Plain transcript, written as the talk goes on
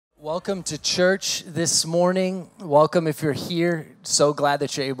Welcome to church this morning. Welcome if you're here. So glad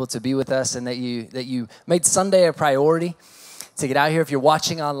that you're able to be with us and that you made Sunday a priority to get out here. If you're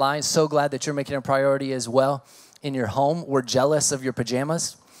watching online, so glad that you're making a priority as well in your home. We're jealous of your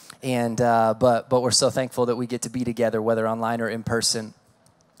pajamas, and but we're so thankful that we get to be together, whether online or in person.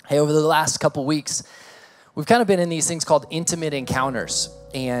 Hey, over the last couple weeks, we've kind of been in these things called intimate encounters,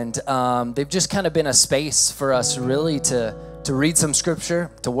 and they've just kind of been a space for us really to read some scripture,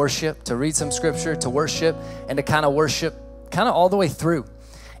 to worship, to read some scripture, to worship, and to kind of worship kind of all the way through.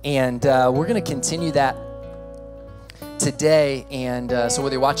 And we're going to continue that today. And so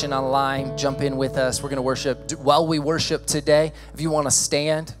whether you're watching online, jump in with us. We're going to worship. While we worship today, if you want to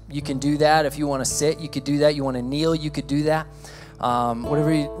stand, you can do that. If you want to sit, you could do that. You want to kneel, you could do that.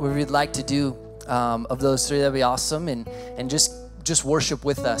 Whatever you'd like to do of those three, that'd be awesome. And just worship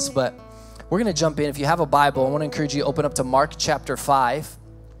with us. But we're going to jump in. If you have a Bible, I want to encourage you to open up to Mark chapter 5.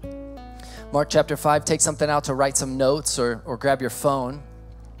 Mark chapter 5, take something out to write some notes or grab your phone.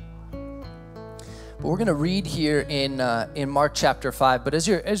 But we're going to read here in Mark chapter 5. But as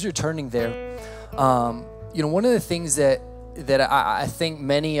you're turning there, one of the things that I think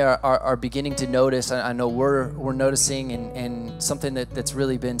many are beginning to notice, I know we're noticing, and something that's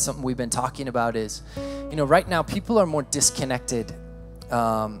really been something we've been talking about is, right now people are more disconnected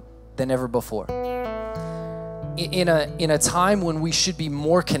than ever before. In a time when we should be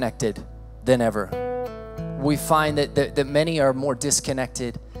more connected than ever, we find that many are more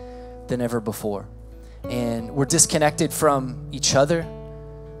disconnected than ever before. And we're disconnected from each other.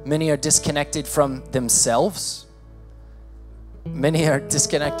 Many are disconnected from themselves. Many are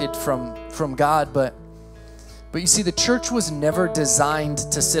disconnected from God. But you see, the church was never designed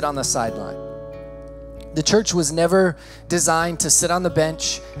to sit on the sideline. The church was never designed to sit on the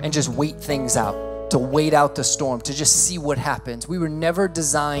bench and just wait things out, to wait out the storm, to just see what happens. We were never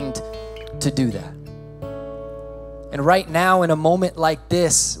designed to do that. And right now, in a moment like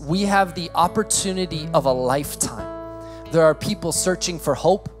this, we have the opportunity of a lifetime. There are people searching for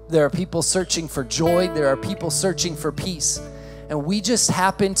hope. There are people searching for joy. There are people searching for peace. And we just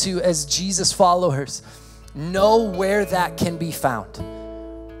happen to, as Jesus followers, know where that can be found.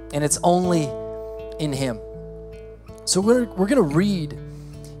 And it's only in Him. So we're going to read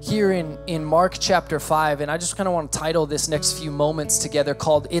here in Mark chapter 5, and I just kind of want to title this next few moments together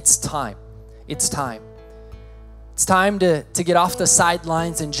called It's Time. It's time. It's time to get off the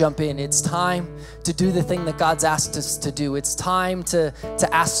sidelines and jump in. It's time to do the thing that God's asked us to do. It's time to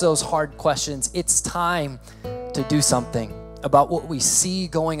ask those hard questions. It's time to do something about what we see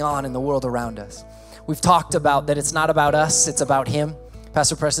going on in the world around us. We've talked about that it's not about us, it's about Him.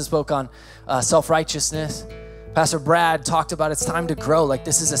 Pastor Preston spoke on self-righteousness. Pastor Brad talked about it's time to grow, like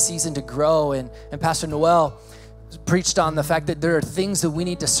this is a season to grow. And Pastor Noel preached on the fact that there are things that we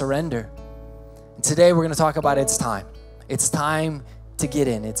need to surrender. And today we're going to talk about it's time. It's time to get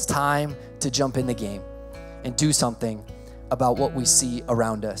in. It's time to jump in the game and do something about what we see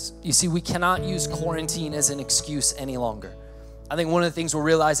around us. You see, we cannot use quarantine as an excuse any longer. I think one of the things we're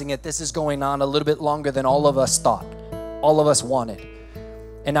realizing that this is going on a little bit longer than all of us thought, all of us wanted.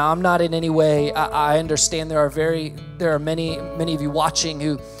 And now I'm not in any way, I understand there are many of you watching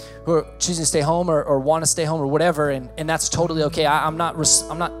who are choosing to stay home or want to stay home or whatever, and that's totally okay. I'm not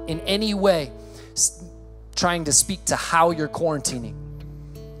in any way trying to speak to how you're quarantining.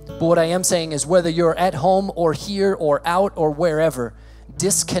 But what I am saying is whether you're at home or here or out or wherever,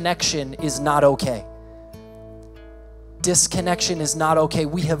 disconnection is not okay. Disconnection is not okay.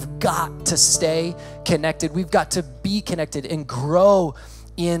 We have got to stay connected. We've got to be connected and grow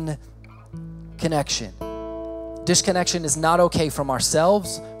in connection. Disconnection is not okay from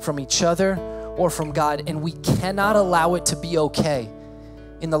ourselves, from each other, or from God, and we cannot allow it to be okay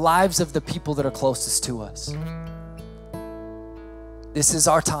in the lives of the people that are closest to us. This is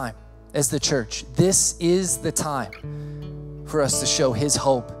our time as the church. This is the time for us to show His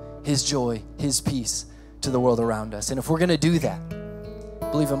hope, His joy, His peace to the world around us. And if we're going to do that, I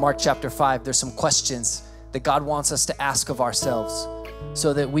believe in Mark chapter 5, there's some questions that God wants us to ask of ourselves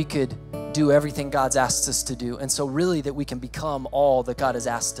so that we could do everything God's asked us to do. And so really that we can become all that God has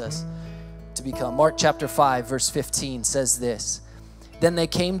asked us to become. Mark chapter 5, verse 15 says this: Then they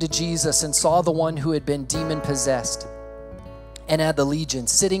came to Jesus and saw the one who had been demon-possessed and had the legion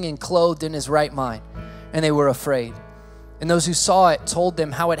sitting and clothed in his right mind, and they were afraid. And those who saw it told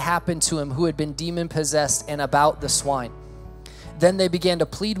them how it happened to him who had been demon-possessed and about the swine. Then they began to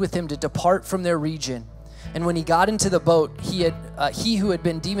plead with him to depart from their region. And when he got into the boat, he who had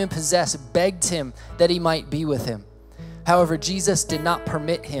been demon-possessed begged him that he might be with him. However, Jesus did not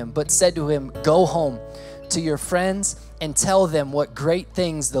permit him, but said to him, Go home to your friends and tell them what great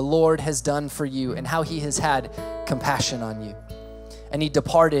things the Lord has done for you and how he has had compassion on you. And he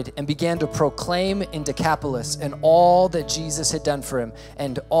departed and began to proclaim in Decapolis and all that Jesus had done for him,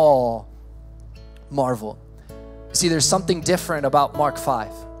 and all marveled. See, there's something different about Mark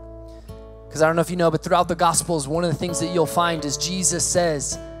 5. Because I don't know if you know, but throughout the Gospels, one of the things that you'll find is Jesus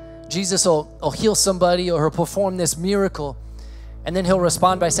will heal somebody or he'll perform this miracle, and then he'll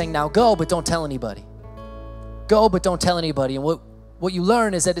respond by saying, now go, but don't tell anybody. Go, but don't tell anybody. And what you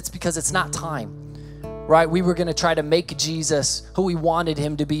learn is that it's because it's not time. Right? We were going to try to make Jesus who we wanted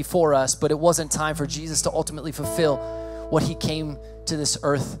him to be for us, but it wasn't time for Jesus to ultimately fulfill what he came to this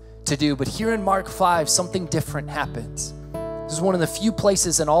earth to do. But here in Mark 5, something different happens. This is one of the few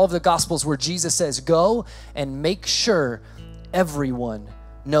places in all of the Gospels where Jesus says, go and make sure everyone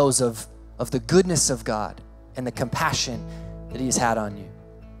knows of the goodness of God and the compassion that he has had on you.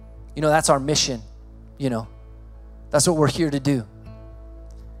 You know, that's our mission. You know, that's what we're here to do.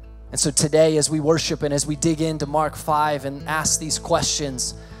 And so today, as we worship and as we dig into Mark 5 and ask these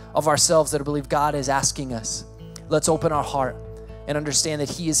questions of ourselves that I believe God is asking us, let's open our heart and understand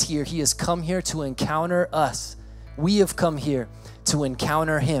that he is here. He has come here to encounter us. We have come here to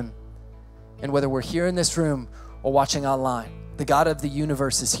encounter him. And whether we're here in this room or watching online, the God of the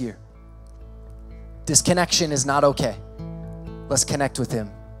universe is here. Disconnection is not okay. Let's connect with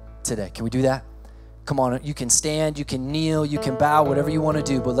him today. Can we do that? Come on, you can stand, you can kneel, you can bow, whatever you want to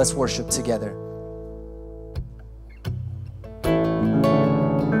do, but let's worship together.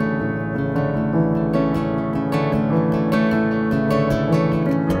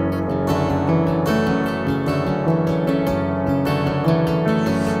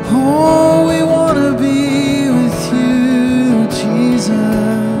 Oh, we want to be with you,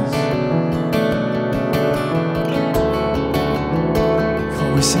 Jesus. For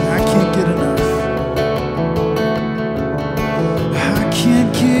we sing, I can't get enough.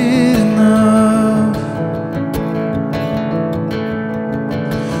 Can't get enough.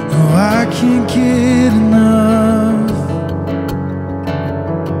 Oh, I can't get enough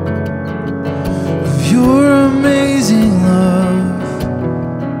of your amazing love.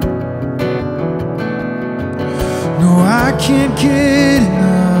 No, I can't get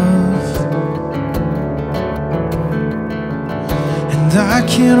enough, and I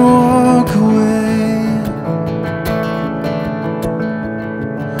can't walk away.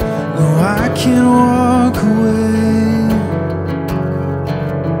 I can't walk away,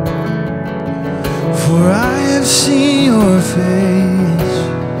 for I have seen your face,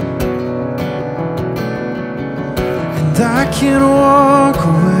 and I can't walk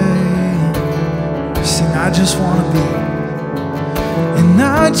away. Sing, I just want to be, and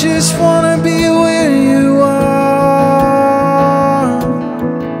I just want to be where you are,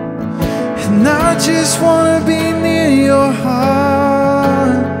 and I just want to be near your heart.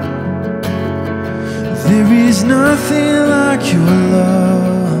 There is nothing like your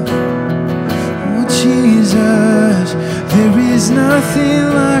love, oh Jesus. There is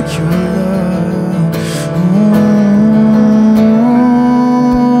nothing like your love.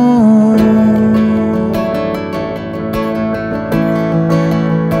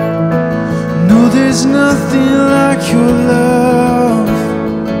 No, there's nothing like your love.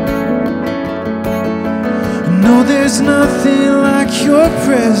 No, there's nothing like your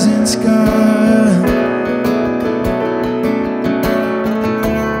presence, God.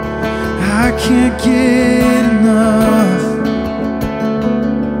 I can't get enough,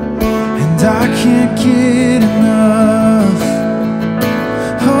 and I can't get enough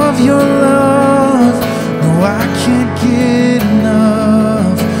of your love. No, I can't get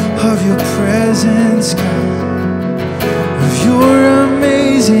enough of your presence, God, of your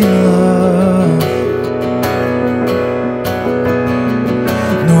amazing love.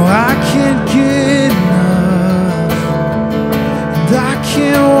 No, I can't get enough, and I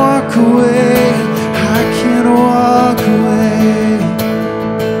can't walk away. I can't walk away.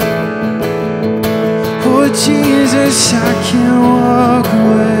 Oh Jesus, I can't walk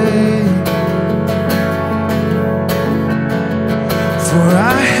away, for I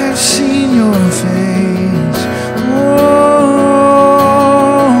have seen your face.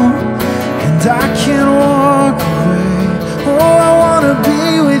 Oh, and I can't walk away. Oh, I want to be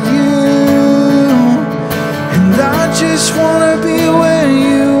with you, and I just want to be where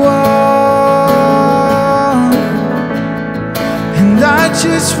you are. I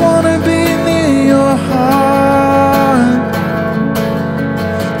just want to be near your heart,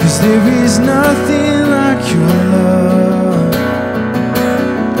 'cause there is nothing like your love.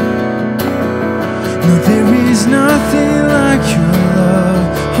 No, there is nothing like your love.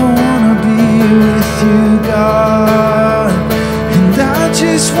 I want to be with you, God.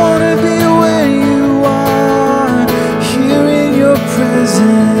 just want to be where you are, here in your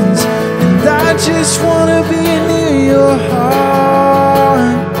presence. And I just want to be near your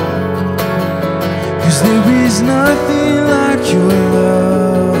heart. 'Cause there is nothing like your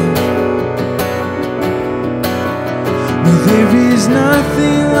love. No, there is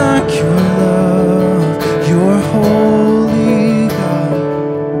nothing like your love. You're holy, God.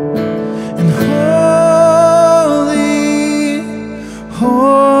 And holy,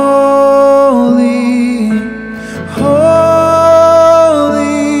 holy, holy,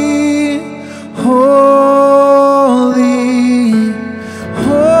 holy,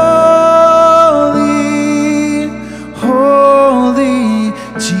 holy, holy.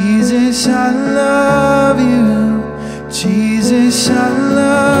 Jesus, I love you. Jesus, I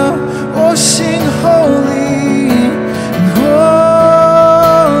love. Oh, sing holy, and holy,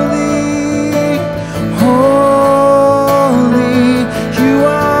 holy. You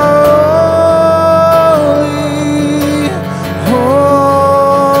are holy,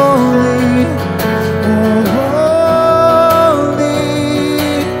 holy, oh, holy,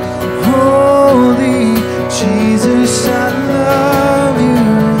 holy. Jesus, I love you.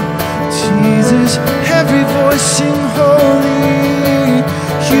 Jesus, every voice sing holy.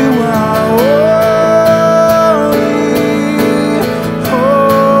 You are holy,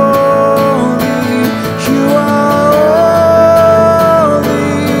 holy. You are holy,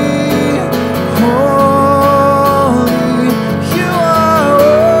 holy. You are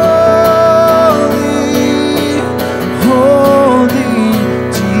holy, holy.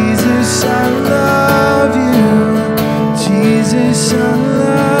 Jesus, I love you. Jesus, I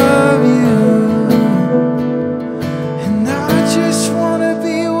love you. And I just want to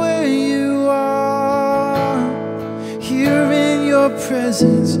be where you are, here in your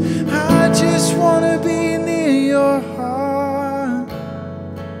presence. I just want to be near your heart.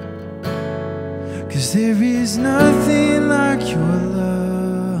 'Cause there is nothing like your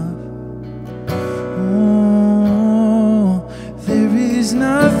love. Oh, there is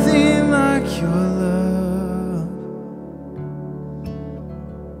nothing like your love.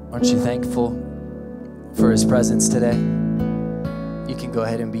 Aren't you thankful for his presence today? You can go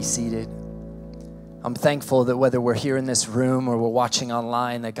ahead and be seated. I'm thankful that whether we're here in this room or we're watching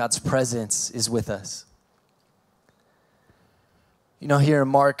online, that God's presence is with us. You know, here in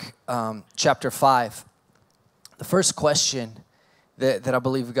Mark chapter 5, the first question that I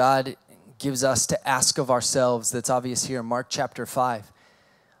believe God gives us to ask of ourselves, that's obvious here in Mark chapter 5.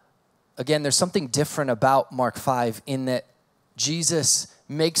 Again, there's something different about Mark 5 in that Jesus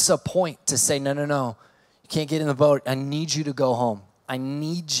makes a point to say, no, you can't get in the boat. I need you to go home. I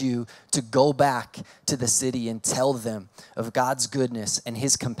need you to go back to the city and tell them of God's goodness and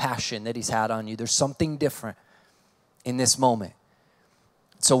his compassion that he's had on you. There's something different in this moment.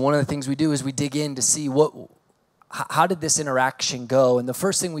 So one of the things we do is we dig in to see how did this interaction go? And the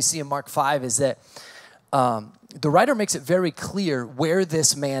first thing we see in Mark 5 is that the writer makes it very clear where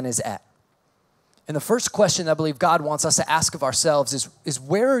this man is at. And the first question I believe God wants us to ask of ourselves is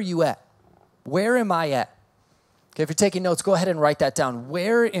where are you at? Where am I at? Okay, if you're taking notes, go ahead and write that down.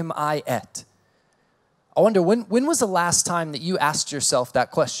 Where am I at? I wonder, when was the last time that you asked yourself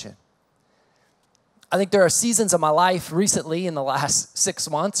that question? I think there are seasons of my life recently in the last 6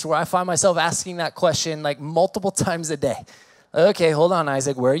 months where I find myself asking that question like multiple times a day. Okay, hold on,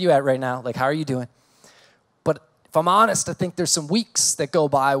 Isaac, where are you at right now? Like, how are you doing? But if I'm honest, I think there's some weeks that go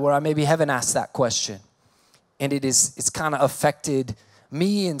by where I maybe haven't asked that question. And it's kind of affected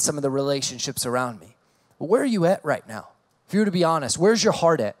me and some of the relationships around me. But where are you at right now? If you were to be honest, where's your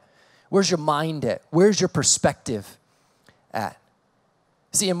heart at? Where's your mind at? Where's your perspective at?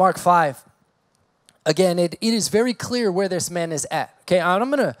 See, in Mark 5, again, it is very clear where this man is at. Okay,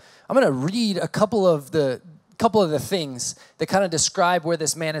 I'm gonna read a couple of the things that kind of describe where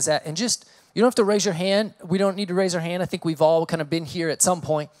this man is at. And just, you don't have to raise your hand. We don't need to raise our hand. I think we've all kind of been here at some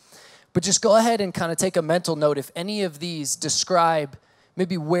point. But just go ahead and kind of take a mental note if any of these describe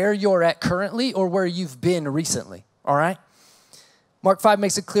maybe where you're at currently or where you've been recently, all right? Mark 5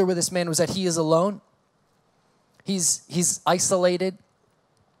 makes it clear where this man was at. He is alone. He's isolated.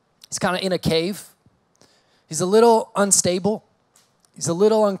 He's kind of in a cave. He's a little unstable. He's a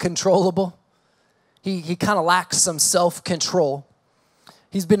little uncontrollable. He kind of lacks some self-control.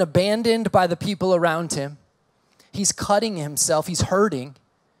 He's been abandoned by the people around him. He's cutting himself. He's hurting.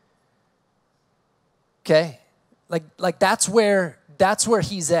 Okay? Like that's where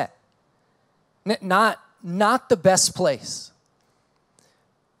he's at. Not the best place.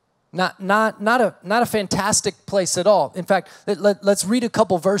 Not a fantastic place at all. In fact, let's read a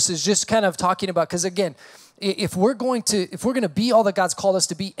couple verses just kind of talking about, because again, if we're going to be all that God's called us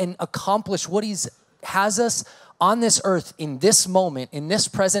to be and accomplish what He has us on this earth in this moment, in this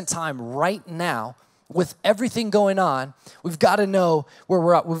present time, right now, with everything going on, we've got to know where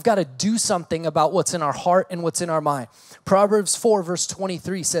we're at. We've got to do something about what's in our heart and what's in our mind. Proverbs 4, verse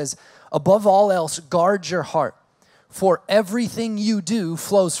 23 says, above all else, guard your heart, for everything you do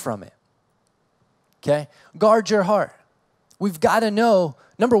flows from it. Okay? Guard your heart. We've got to know,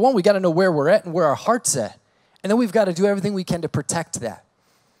 number one, we got to know where we're at and where our heart's at. And then we've got to do everything we can to protect that.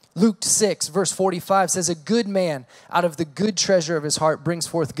 Luke 6, verse 45 says, a good man out of the good treasure of his heart brings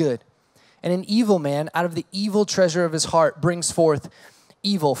forth good. And an evil man out of the evil treasure of his heart brings forth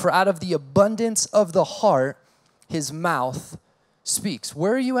evil. For out of the abundance of the heart, his mouth speaks.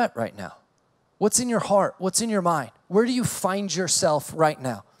 Where are you at right now? What's in your heart? What's in your mind? Where do you find yourself right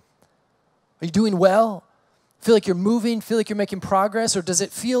now? Are you doing well? Feel like you're moving? Feel like you're making progress? Or does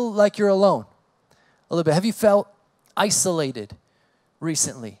it feel like you're alone? A little bit. Have you felt isolated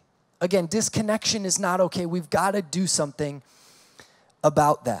recently? Again, disconnection is not okay. We've got to do something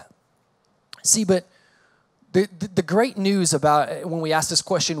about that. See, but the great news about when we ask this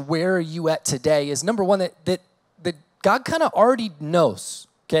question, where are you at today, is number one, that God kind of already knows,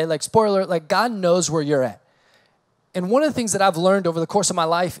 okay? Like, spoiler, like God knows where you're at. And one of the things that I've learned over the course of my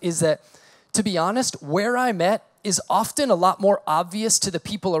life is that, to be honest, where I'm at is often a lot more obvious to the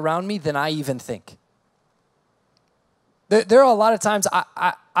people around me than I even think. There are a lot of times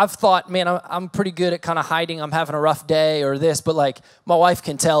I've thought, man, I'm pretty good at kind of hiding. I'm having a rough day or this, but like my wife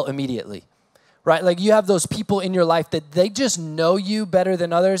can tell immediately, right? Like you have those people in your life that they just know you better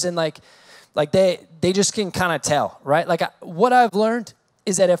than others, and like they just can kind of tell, right? Like what I've learned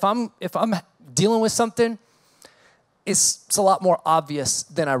is that if I'm dealing with something, it's a lot more obvious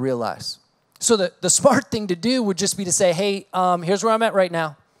than I realize. So the smart thing to do would just be to say, hey, here's where I'm at right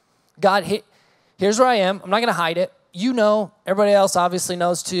now. God, here's where I am. I'm not going to hide it. You know, everybody else obviously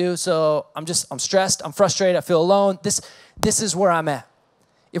knows too. So I'm stressed. I'm frustrated. I feel alone. This is where I'm at.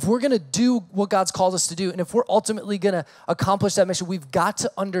 If we're going to do what God's called us to do, and if we're ultimately going to accomplish that mission, we've got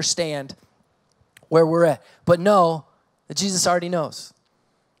to understand where we're at. But know that Jesus already knows.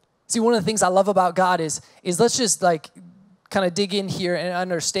 See, one of the things I love about God is let's just like kind of dig in here and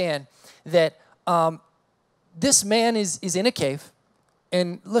understand that this man is in a cave,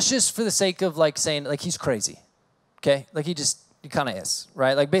 and let's just, for the sake of like saying like he's crazy, okay? Like he kind of is,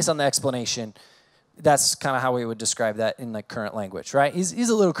 right? Like based on the explanation, that's kind of how we would describe that in like current language, right? He's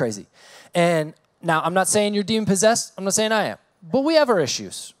a little crazy. And now I'm not saying you're demon possessed. I'm not saying I am. But we have our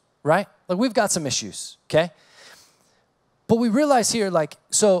issues, right? Like we've got some issues, okay? But we realize here, like,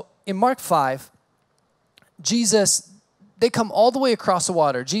 so in Mark 5, Jesus, they come all the way across the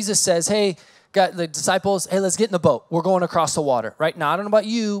water. Jesus says, hey, got the disciples, hey, let's get in the boat. We're going across the water, right? Now, I don't know about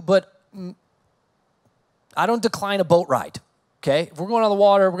you, but I don't decline a boat ride, okay? If we're going on the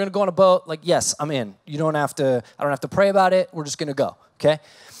water, we're going to go on a boat, like, yes, I'm in. I don't have to pray about it. We're just going to go, okay?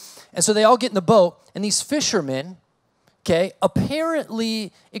 And so they all get in the boat, and these fishermen, okay,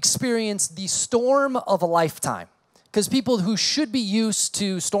 apparently experience the storm of a lifetime. Because people who should be used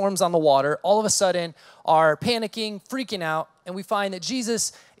to storms on the water all of a sudden are panicking, freaking out, and we find that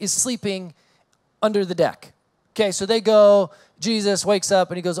Jesus is sleeping under the deck. Okay, so they go, Jesus wakes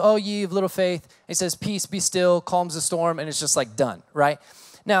up and he goes, oh, ye of little faith. And he says, peace, be still, calms the storm, and it's just like done, right?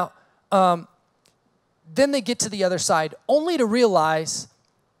 Now, then they get to the other side only to realize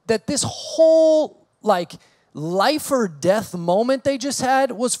that this whole like life or death moment they just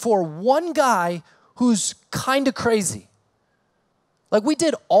had was for one guy who's kind of crazy. Like we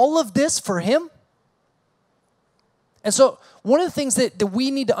did all of this for him. And so one of the things that we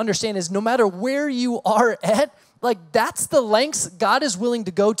need to understand is no matter where you are at, like that's the lengths God is willing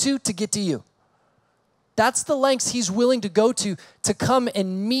to go to get to you. That's the lengths he's willing to go to come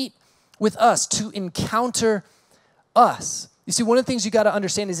and meet with us, to encounter us. You see, one of the things you got to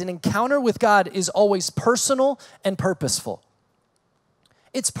understand is an encounter with God is always personal and purposeful.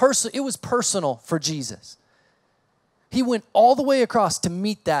 It was personal for Jesus. He went all the way across to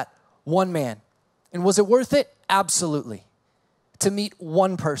meet that one man. And was it worth it? Absolutely. To meet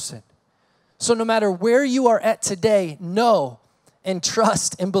one person. So no matter where you are at today, know and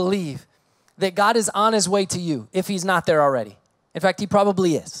trust and believe that God is on his way to you if he's not there already. In fact, he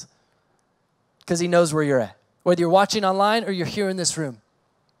probably is. Because he knows where you're at. Whether you're watching online or you're here in this room.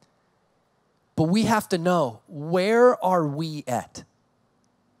 But we have to know, where are we at?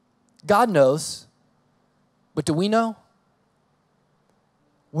 God knows, but do we know?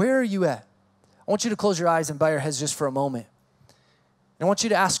 Where are you at? I want you to close your eyes and bow your heads just for a moment. And I want you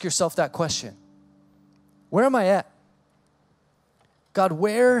to ask yourself that question. Where am I at? God,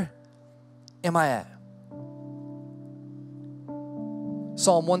 where am I at?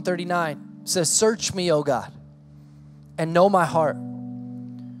 Psalm 139 says, search me, O God, and know my heart.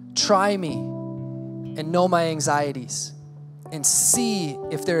 Try me and know my anxieties, and see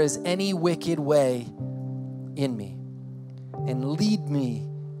if there is any wicked way in me, and lead me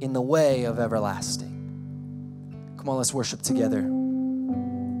in the way of everlasting. Come on, let's worship together.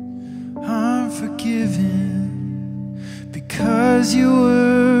 I'm forgiven because you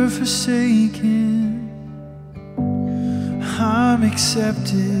were forsaken. I'm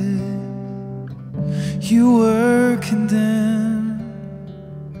accepted. You were condemned.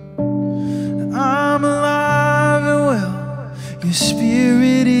 I'm alive and well. Your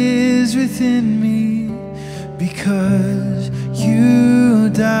spirit is within me because you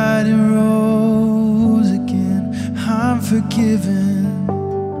died and rose again. I'm forgiven.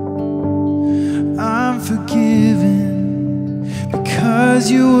 I'm forgiven because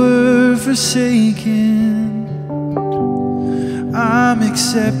you were forsaken. I'm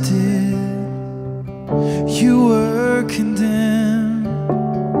accepted. You were condemned.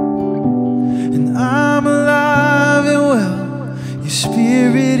 And I'm alive and well. Your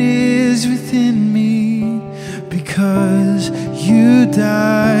spirit is within me because you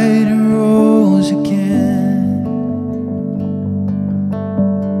died and rose again.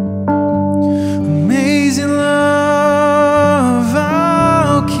 Amazing love,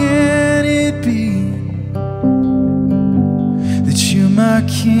 how can it be that you, my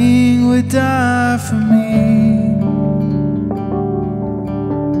King, would die for me?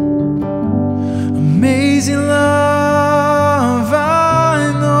 Amazing love,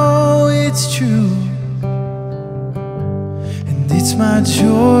 I know it's true, and it's my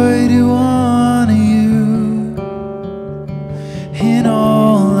joy to honor you in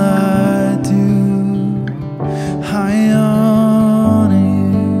all I do. I honor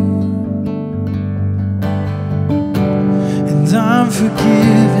you, and I'm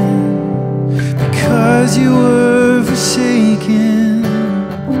forgiven because you were forsaken.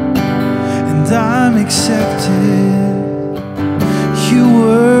 I'm accepted. You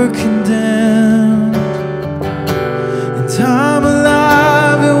were condemned. And I'm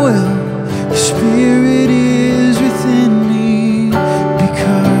alive and well. Your spirit is within me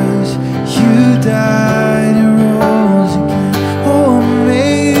because you died and rose again. Oh,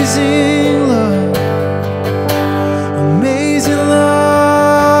 amazing love. Amazing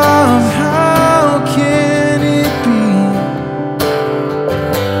love. How can it be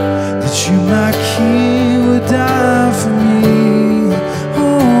that you, my King, would die for me?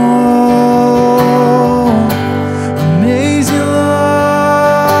 Oh, amazing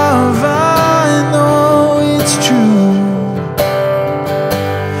love, I know it's true,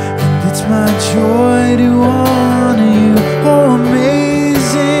 and it's my joy to honor you. Oh,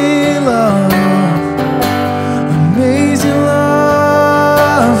 amazing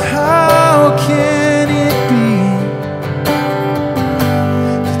love, how can it be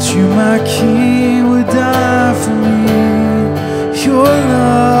that you, my King, would die for me? Your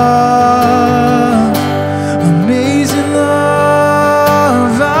love, amazing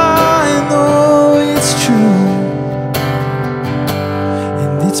love, I know it's true,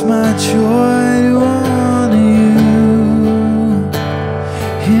 and it's my joy to honor you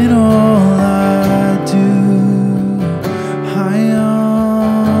in all I do. I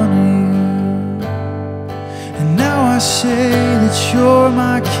honor you, and now I say that you're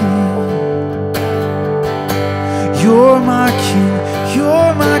my King. You're my King,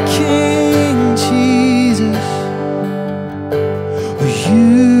 you're my King, Jesus. You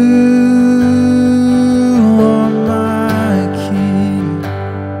are my King.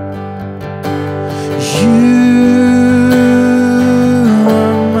 You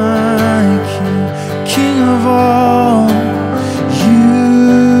are my King, King of all. You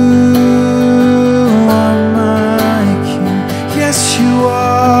are my King. Yes, you are.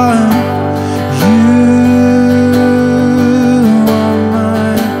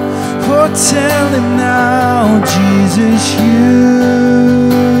 Tell him now, Jesus, you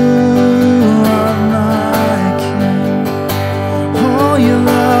are my King. Oh, your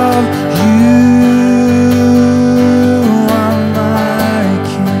love, you are my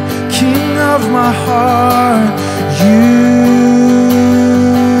King, King of my heart. You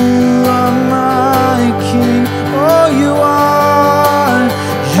are my King. Oh, you are.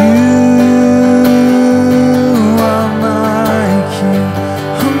 You are my King.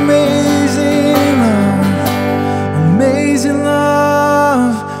 Amazing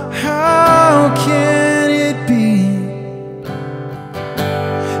love, how can it be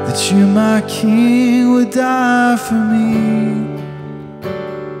that you, my King, would die for me?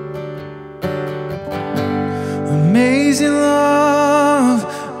 Amazing love,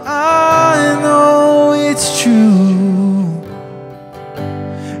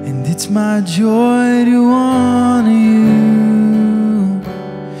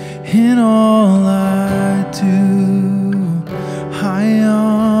 I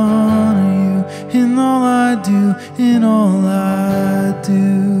honor you in all I do, in all I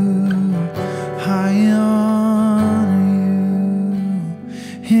do. I honor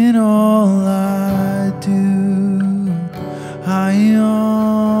you in all I do. I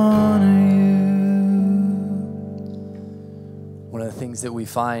honor you. One of the things that we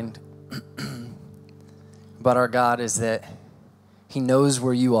find about our God is that he knows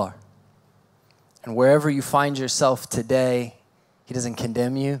where you are. And wherever you find yourself today, he doesn't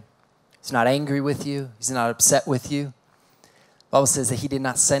condemn you. He's not angry with you. He's not upset with you. The Bible says that he did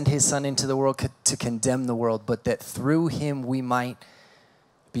not send his son into the world to condemn the world, but that through him we might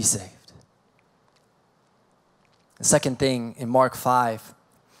be saved. The second thing in Mark 5,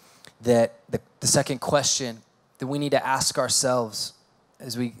 that the second question that we need to ask ourselves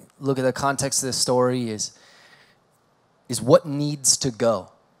as we look at the context of this story is what needs to go?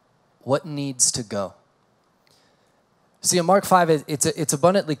 What needs to go? See, in Mark 5, it's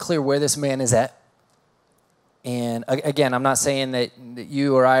abundantly clear where this man is at. And again, I'm not saying that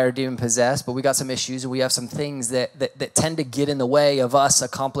you or I are demon-possessed, but we got some issues and we have some things that tend to get in the way of us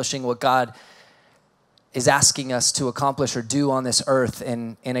accomplishing what God is asking us to accomplish or do on this earth.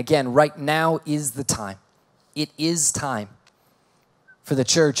 And again, right now is the time. It is time for the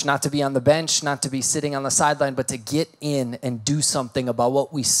church not to be on the bench, not to be sitting on the sideline, but to get in and do something about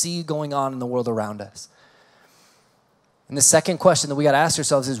what we see going on in the world around us. And the second question that we got to ask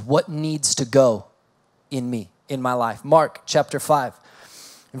ourselves is, what needs to go in me, in my life? Mark chapter 5,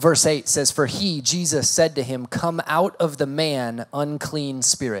 verse 8 says, for he, Jesus, said to him, come out of the man, unclean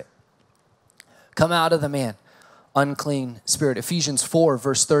spirit. Come out of the man, unclean spirit. Ephesians 4,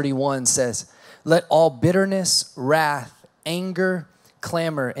 verse 31 says, let all bitterness, wrath, anger,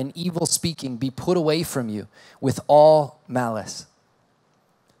 clamor, and evil speaking be put away from you with all malice.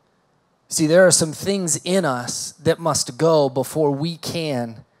 See, there are some things in us that must go before we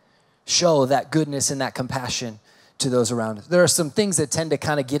can show that goodness and that compassion to those around us. There are some things that tend to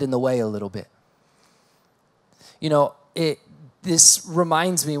kind of get in the way a little bit. You know, this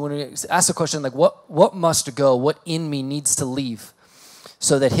reminds me when we ask the question, like, what must go? What in me needs to leave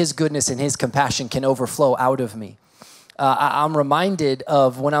so that his goodness and his compassion can overflow out of me? I'm reminded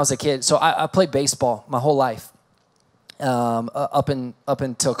of when I was a kid. So I played baseball my whole life, up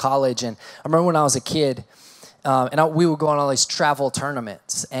until college. And I remember when I was a kid, we would go on all these travel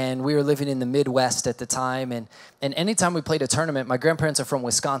tournaments. And we were living in the Midwest at the time. And anytime we played a tournament, my grandparents are from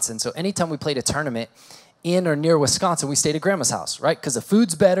Wisconsin. So anytime we played a tournament in or near Wisconsin, we stayed at grandma's house, right? Because the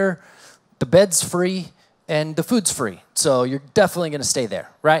food's better, the bed's free, and the food's free. So you're definitely going to stay there,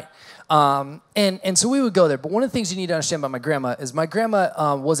 right? And so we would go there. But one of the things you need to understand about my grandma is my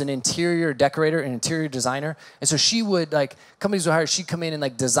grandma was an interior decorator, an interior designer. And so she would, like, companies would hire, she'd come in and,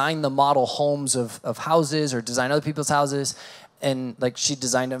 like, design the model homes of houses or design other people's houses. And, like, she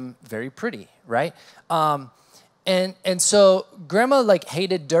designed them very pretty, right? And so grandma, like,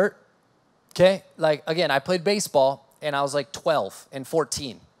 hated dirt, okay? Like, again, I played baseball, and I was, like, 12 and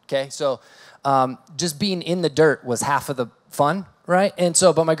 14, okay? So just being in the dirt was half of the fun, right? And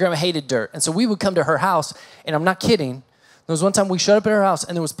so, but my grandma hated dirt. And so we would come to her house, and I'm not kidding. There was one time we showed up at her house,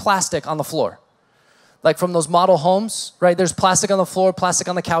 and there was plastic on the floor. Like from those model homes, right? There's plastic on the floor, plastic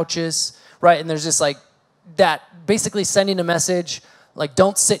on the couches, right? And there's just like that, basically sending a message, like,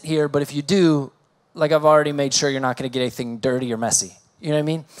 don't sit here, but if you do, like, I've already made sure you're not going to get anything dirty or messy. You know what I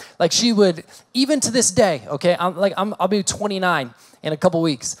mean? Like, she would, even to this day, okay? I'll be 29 in a couple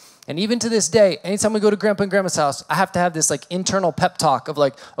weeks. And even to this day, anytime we go to Grandpa and Grandma's house, I have to have this, like, internal pep talk of,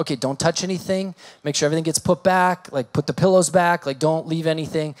 like, okay, don't touch anything. Make sure everything gets put back. Like, put the pillows back. Like, don't leave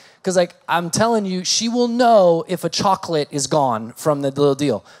anything. Because, like, I'm telling you, she will know if a chocolate is gone from the little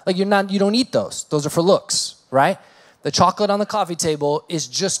deal. Like, you don't eat those. Those are for looks, right? The chocolate on the coffee table is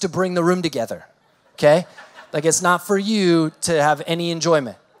just to bring the room together, okay? Like, it's not for you to have any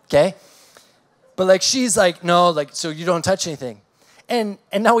enjoyment, okay? But, like, she's like, no, like, so you don't touch anything. And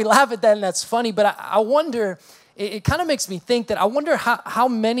now we laugh at that, and that's funny, but I wonder, it kind of makes me think that I wonder how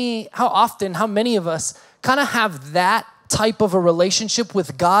many of us kind of have that type of a relationship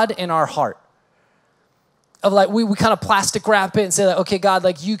with God in our heart. Of, like, we kind of plastic wrap it and say, like, okay, God,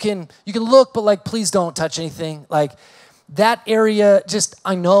 like, you can look, but, like, please don't touch anything. Like, that area, just,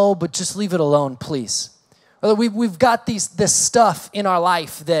 I know, but just leave it alone, please. Or we've got this stuff in our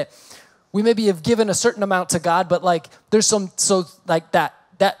life that we maybe have given a certain amount to God, but, like, there's like that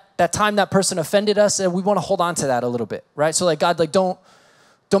time that person offended us, and we want to hold on to that a little bit, right? So, like, God, like, don't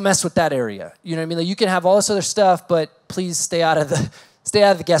mess with that area. You know what I mean? Like, you can have all this other stuff, but please stay out of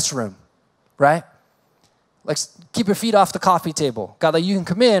the guest room, right? Like, keep your feet off the coffee table. God, like, you can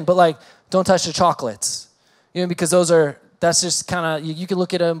come in, but, like, don't touch the chocolates, you know, because those are That's just kind of, you can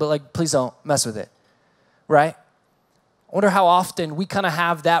look at them, but like, please don't mess with it, right? I wonder how often we kind of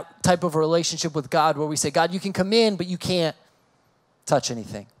have that type of a relationship with God where we say, God, you can come in, but you can't touch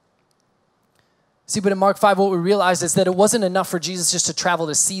anything. See, but in Mark 5, what we realized is that it wasn't enough for Jesus just to travel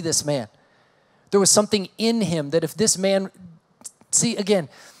to see this man. There was something in him that if this man, see, again,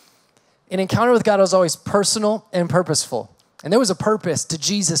 an encounter with God was always personal and purposeful. And there was a purpose to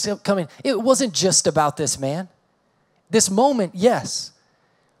Jesus coming. It wasn't just about this man. This moment, yes.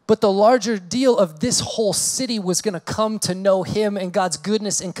 But the larger deal of this whole city was going to come to know him and God's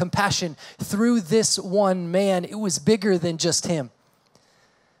goodness and compassion through this one man. It was bigger than just him.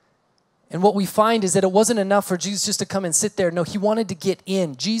 And what we find is that it wasn't enough for Jesus just to come and sit there. No, he wanted to get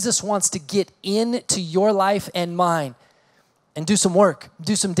in. Jesus wants to get into your life and mine and do some work,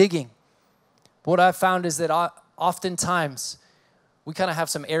 do some digging. But what I've found is that oftentimes we kind of have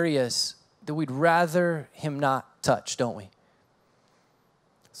some areas that we'd rather him not touch, don't we?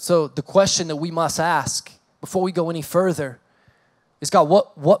 So the question that we must ask before we go any further is, God,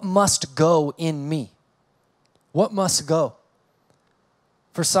 what must go in me? What must go?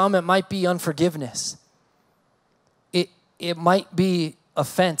 For some, it might be unforgiveness. It might be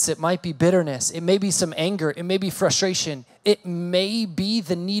offense. It might be bitterness. It may be some anger. It may be frustration. It may be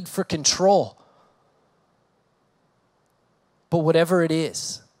the need for control. But whatever it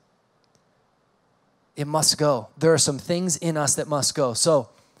is, it must go. There are some things in us that must go. So,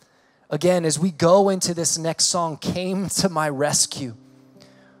 again, as we go into this next song, Came to My Rescue,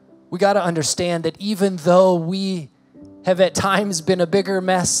 we got to understand that even though we have at times been a bigger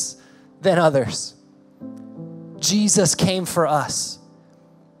mess than others, Jesus came for us.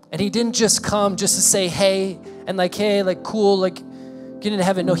 And he didn't just come just to say, hey, cool, like, get into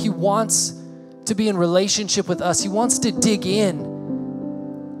heaven. No, he wants to be in relationship with us. He wants to dig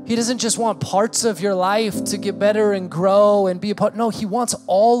in. He doesn't just want parts of your life to get better and grow and be a part. No, he wants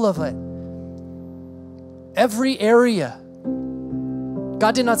all of it. Every area.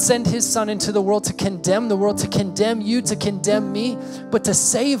 God did not send his son into the world to condemn the world, to condemn you, to condemn me, but to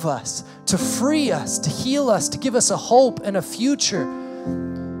save us, to free us, to heal us, to give us a hope and a future,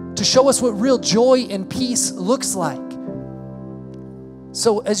 to show us what real joy and peace looks like.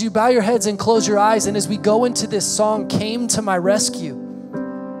 So as you bow your heads and close your eyes, and as we go into this song, Came to My Rescue,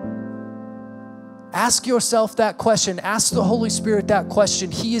 ask yourself that question. Ask the Holy Spirit that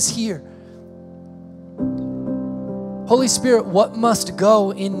question. He is here. Holy Spirit, what must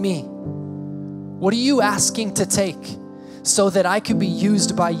go in me? What are you asking to take so that I could be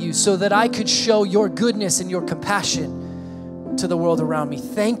used by you, so that I could show your goodness and your compassion to the world around me?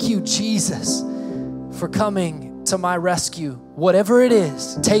 Thank you, Jesus, for coming to my rescue. Whatever it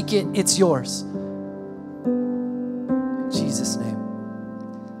is, take it, it's yours. In Jesus' name,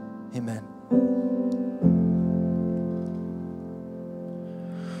 amen.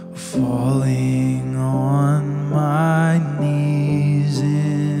 Falling on my knees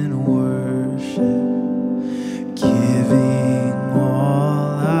in worship, giving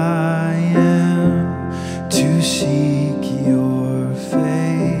all I am to seek your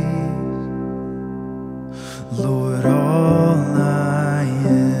face. Lord, all I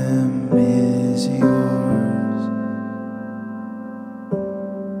am is yours.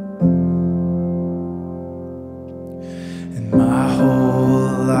 And my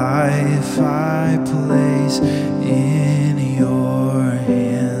whole life I place in your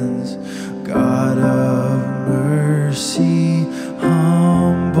hands, God of mercy,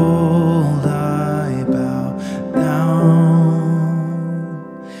 humbled I bow down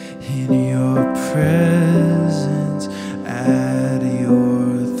in your presence at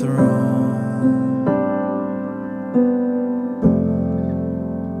your throne.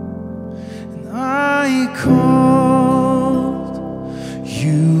 And I called,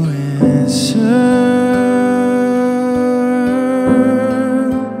 you answered,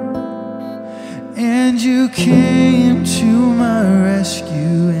 and you came to my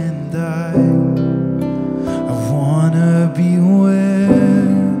rescue, and I wanna be where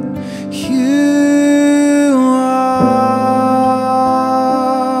you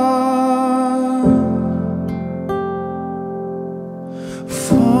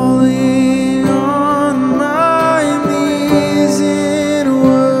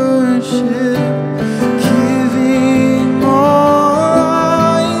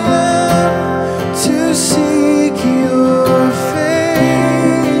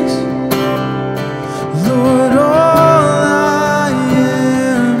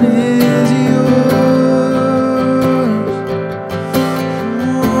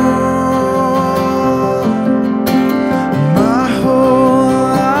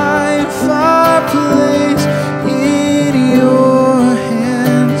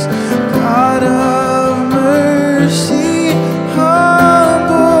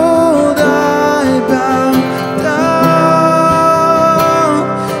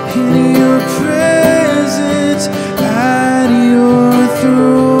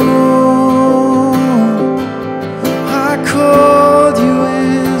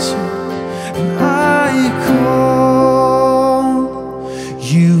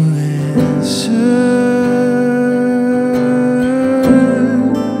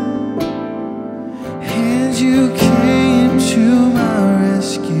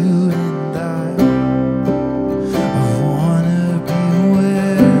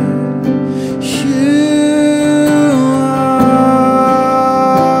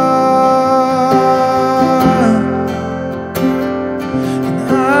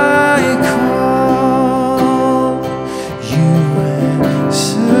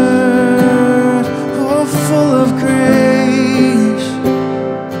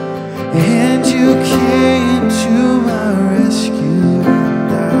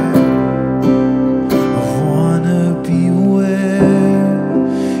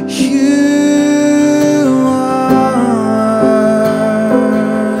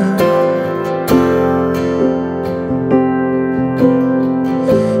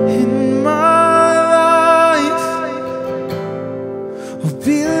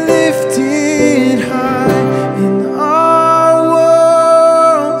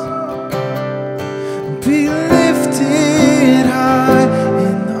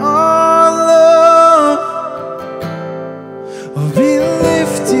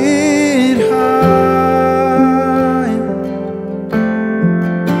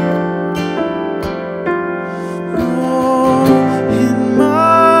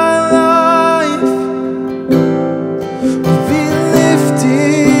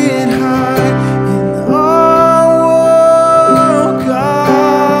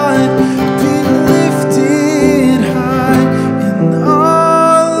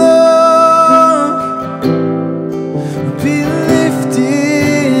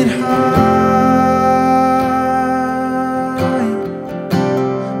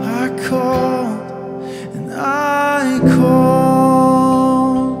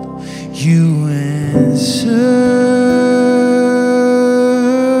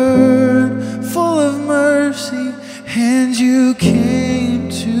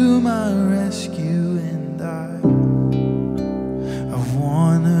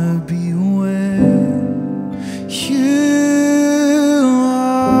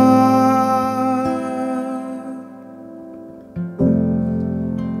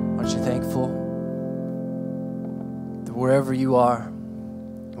wherever you are,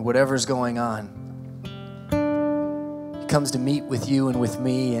 whatever's going on. He comes to meet with you and with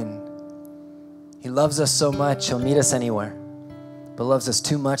me, and he loves us so much, he'll meet us anywhere, but loves us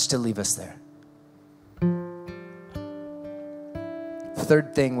too much to leave us there. The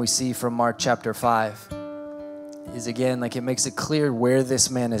third thing we see from Mark chapter 5 is, again, like, it makes it clear where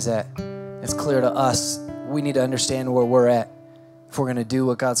this man is at. It's clear to us. We need to understand where we're at if we're going to do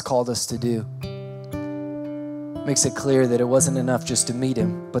what God's called us to do. It makes it clear that it wasn't enough just to meet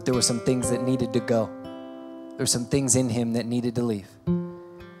him, but there were some things that needed to go. There were some things in him that needed to leave.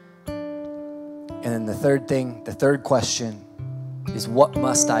 And then the third question is, what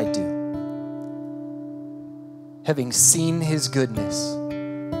must I do? Having seen his goodness,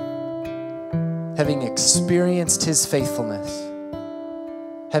 having experienced his faithfulness,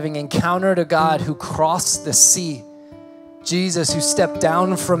 having encountered a God who crossed the sea, Jesus who stepped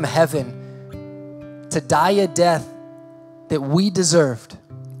down from heaven to die a death that we deserved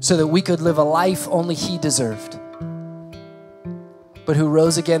so that we could live a life only he deserved, but who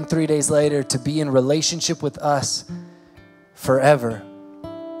rose again 3 days later to be in relationship with us forever.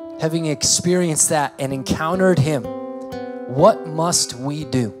 Having experienced that and encountered him, what must we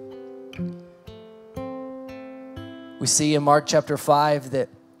do? We see in Mark chapter 5 that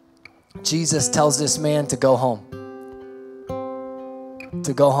Jesus tells this man to go home.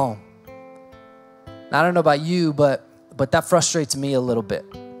 To go home. Now, I don't know about you, but that frustrates me a little bit.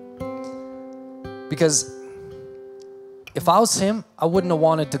 Because if I was him, I wouldn't have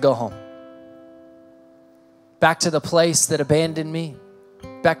wanted to go home. Back to the place that abandoned me.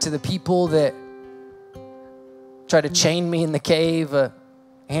 Back to the people that tried to chain me in the cave a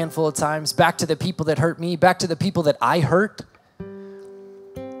handful of times. Back to the people that hurt me. Back to the people that I hurt.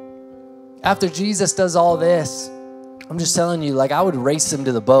 After Jesus does all this, I'm just telling you, like, I would race him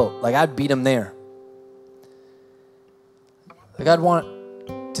to the boat. Like, I'd beat him there. Like, I'd want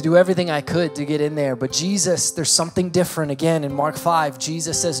to do everything I could to get in there. But Jesus, there's something different. Again, in Mark 5,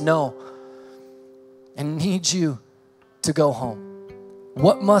 Jesus says, no, I need you to go home.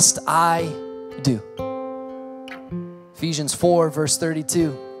 What must I do? Ephesians 4, verse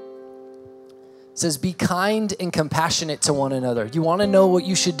 32 says, be kind and compassionate to one another. You want to know what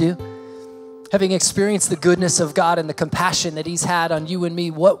you should do? Having experienced the goodness of God and the compassion that he's had on you and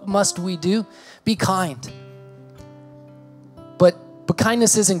me, what must we do? Be kind. But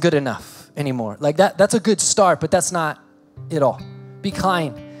kindness isn't good enough anymore. Like, that's a good start, but that's not it all. Be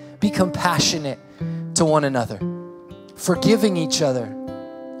kind. Be compassionate to one another. Forgiving each other,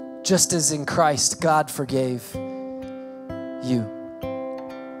 just as in Christ God forgave you.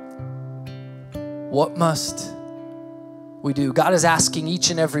 What must we do? God is asking each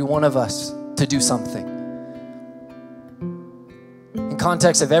and every one of us to do something. In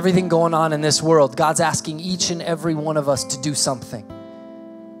context of everything going on in this world, God's asking each and every one of us to do something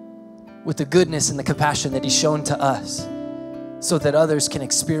with the goodness and the compassion that he's shown to us, so that others can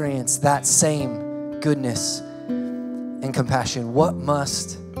experience that same goodness and compassion. What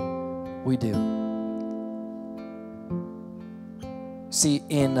must we do? See,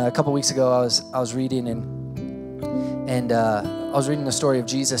 in a couple weeks ago, I was reading and I was reading the story of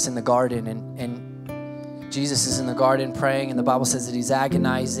Jesus in the garden, and Jesus is in the garden praying, and the Bible says that he's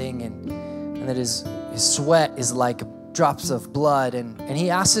agonizing and that his sweat is like drops of blood, and he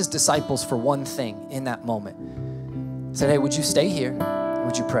asked his disciples for one thing in that moment. He said, hey, would you stay here?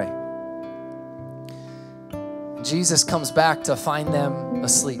 Would you pray? Jesus comes back to find them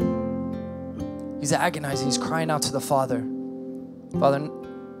asleep. He's agonizing. He's crying out to the Father. Father,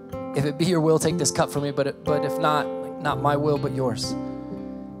 if it be your will, take this cup from me, but if not my will, but yours.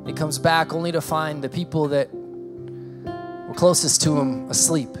 He comes back only to find the people that were closest to him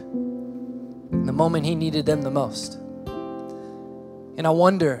asleep in the moment he needed them the most. And I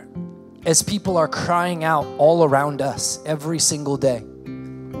wonder, as people are crying out all around us every single day,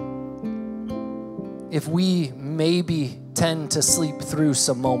 if we maybe tend to sleep through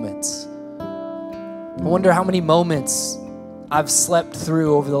some moments. I wonder how many moments I've slept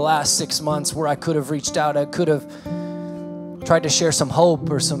through over the last 6 months where I could have reached out. I could have tried to share some hope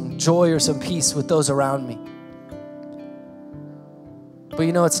or some joy or some peace with those around me. But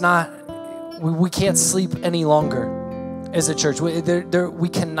you know, it's not, we can't sleep any longer as a church. We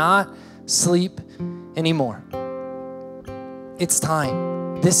cannot sleep anymore. It's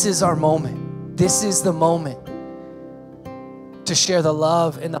time. This is our moment. This is the moment to share the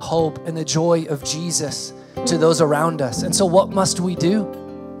love and the hope and the joy of Jesus to those around us. And so what must we do?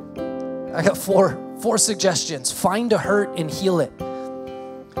 I got four suggestions. Find a hurt and heal it.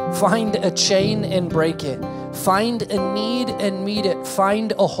 Find a chain and break it. Find a need and meet it.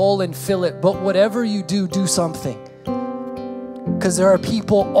 Find a hole and fill it. But whatever you do, do something. because there are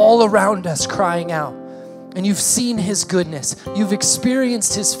people all around us crying out. And you've seen his goodness. You've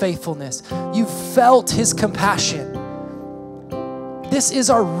experienced his faithfulness. You've felt his compassion. This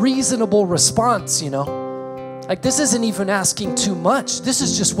is our reasonable response, you know. Like, this isn't even asking too much. This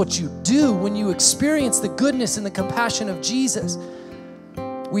is just what you do when you experience the goodness and the compassion of Jesus.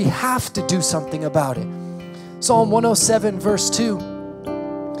 We have to do something about it. Psalm 107 verse 2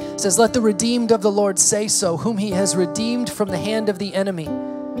 says, let the redeemed of the Lord say so, whom he has redeemed from the hand of the enemy.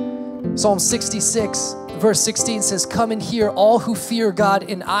 Psalm 66 verse 16 says, come and hear all who fear God,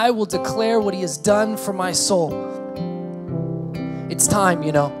 and I will declare what he has done for my soul. It's time,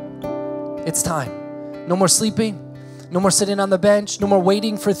 you know. It's time. No more sleeping. No more sitting on the bench. No more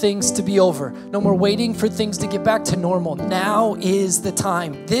waiting for things to be over. No more waiting for things to get back to normal. Now is the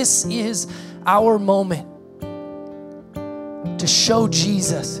time. This is our moment to show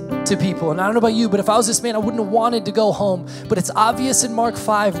Jesus to people. And I don't know about you, but if I was this man, I wouldn't have wanted to go home. But it's obvious in Mark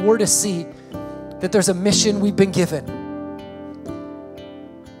 5, we're to see that there's a mission we've been given.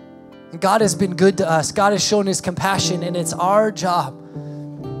 And God has been good to us. God has shown his compassion, and it's our job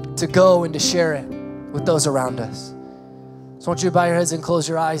to go and to share it with those around us. So I want you to bow your heads and close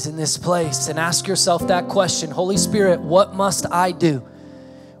your eyes in this place and ask yourself that question. Holy Spirit, what must I do?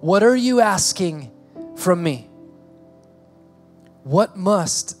 What are you asking from me? What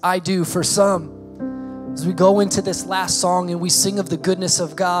must I do? For some, as we go into this last song and we sing of the goodness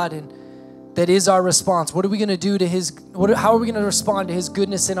of God, and that is our response. What are we going to do to how are we going to respond to his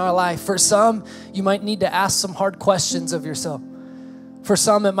goodness in our life? For some, you might need to ask some hard questions of yourself. For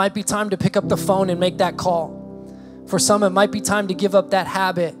some, it might be time to pick up the phone and make that call. For some, it might be time to give up that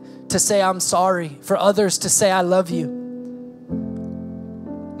habit, to say, I'm sorry. For others, to say, I love you.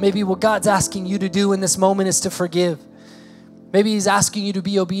 Maybe what God's asking you to do in this moment is to forgive. Maybe he's asking you to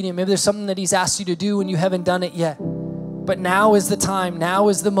be obedient. Maybe there's something that he's asked you to do and you haven't done it yet. But now is the time. Now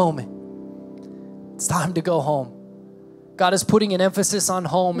is the moment. It's time to go home. God is putting an emphasis on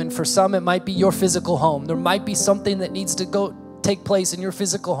home, and for some, it might be your physical home. There might be something that needs to take place in your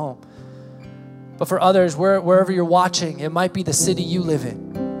physical home. But for others, wherever you're watching, it might be the city you live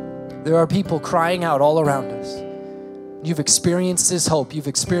in. There are people crying out all around us. You've experienced his hope. You've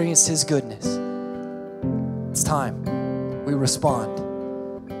experienced his goodness. It's time we respond.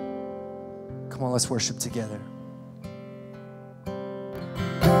 Come on, let's worship together.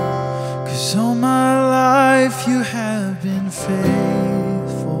 'Cause all my life you have been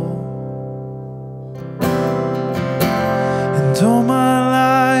faithful, and all my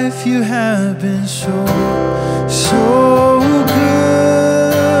life you have been so, so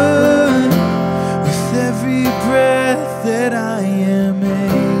good. With every breath that I am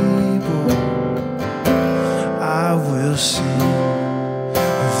able, I will sing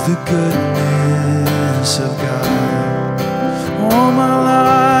of the goodness of God. All my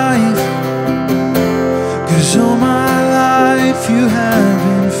life, 'cause all my life you have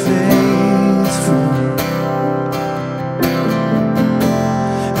been faithful,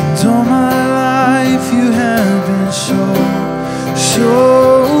 and all my life you have been so, so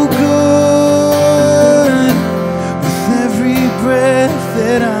good. With every breath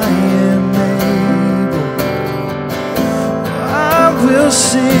that I am able, I will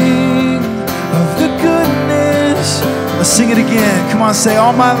sing of the goodness. Let's sing it again. Come on, say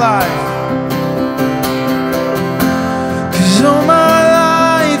all my life. 'Cause all my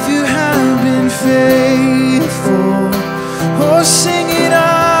life you have been faithful. Oh, sing it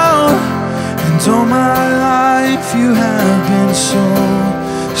out. And all my life you have been so,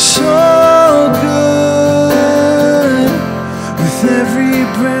 so good. With every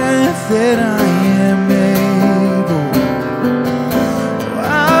breath that I am able,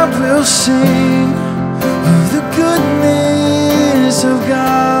 I will sing of the goodness of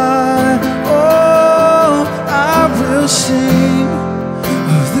God. Oh, I will sing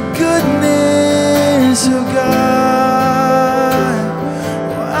of the goodness of God.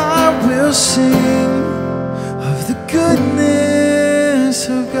 Oh, I will sing of the goodness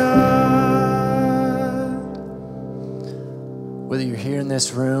of God. Whether you're here in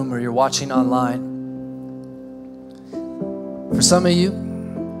this room or you're watching online, for some of you,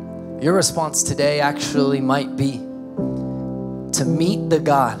 your response today actually might be to meet the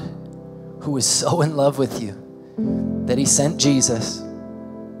God who is so in love with you that he sent Jesus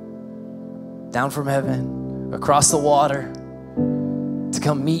down from heaven, across the water, to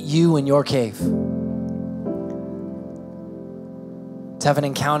come meet you in your cave, to have an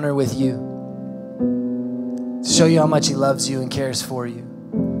encounter with you, to show you how much he loves you and cares for you,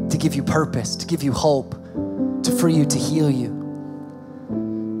 to give you purpose, to give you hope, to free you, to heal you.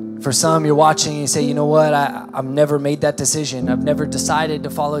 For some, you're watching and you say, you know what, I've never made that decision. I've never decided to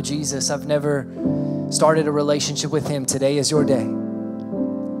follow Jesus. I've never started a relationship with him. Today is your day.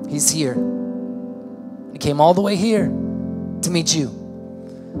 He's here. He came all the way here to meet you.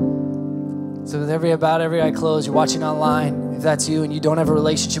 So with every eye closed, you're watching online. If that's you and you don't have a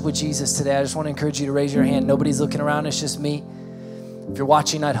relationship with Jesus today, I just want to encourage you to raise your hand. Nobody's looking around. It's just me. If you're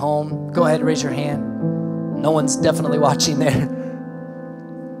watching at home, go ahead and raise your hand. No one's definitely watching there.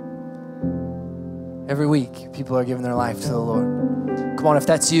 Every week, people are giving their life to the Lord. Come on, if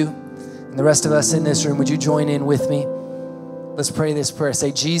that's you and the rest of us in this room, would you join in with me? Let's pray this prayer.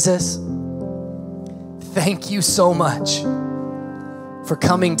 Say, Jesus, thank you so much for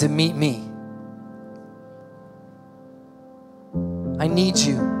coming to meet me. I need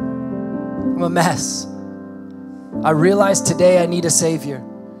you. I'm a mess. I realize today I need a Savior.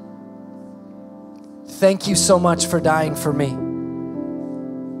 Thank you so much for dying for me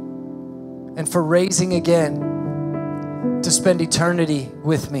and for raising again to spend eternity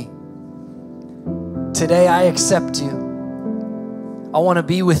with me. Today I accept you. I want to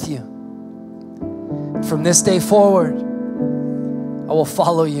be with you. From this day forward, I will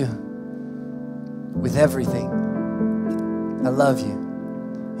follow you with everything. I love you.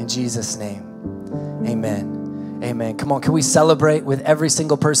 In Jesus' name, amen. Amen. Come on, can we celebrate with every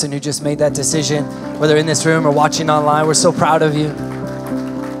single person who just made that decision, whether in this room or watching online? We're so proud of you.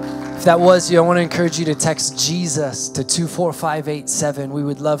 If that was you, I want to encourage you to text Jesus to 24587. We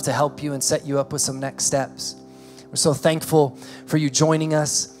would love to help you and set you up with some next steps. We're so thankful for you joining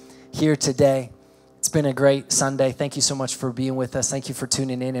us here today. It's been a great Sunday. Thank you so much for being with us. Thank you for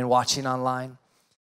tuning in and watching online.